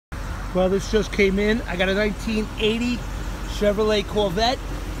Well, this just came in. I got a 1980 Chevrolet Corvette.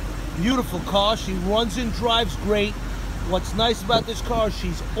 Beautiful car. She runs and drives great. What's nice about this car is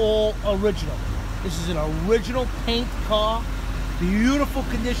she's all original. This is an original paint car. Beautiful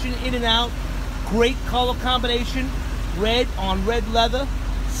condition in and out. Great color combination. Red on red leather.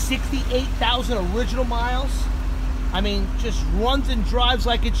 68,000 original miles. I mean, just runs and drives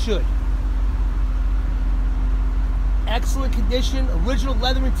like it should. Excellent condition, original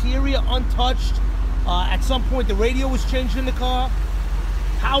leather interior, untouched. At some point the radio was changed in the car.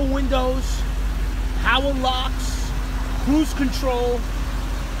 Power windows, power locks, cruise control,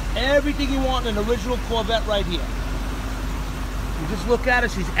 everything you want in an original Corvette right here. You just look at her,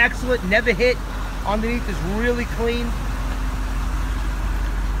 she's excellent, never hit. Underneath is really clean.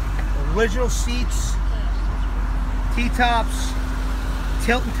 Original seats, T-tops,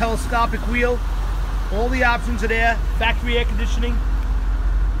 tilt and telescopic wheel. All the options are there. Factory air conditioning.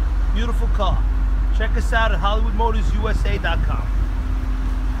 Beautiful car. Check us out at HollywoodMotorsUSA.com.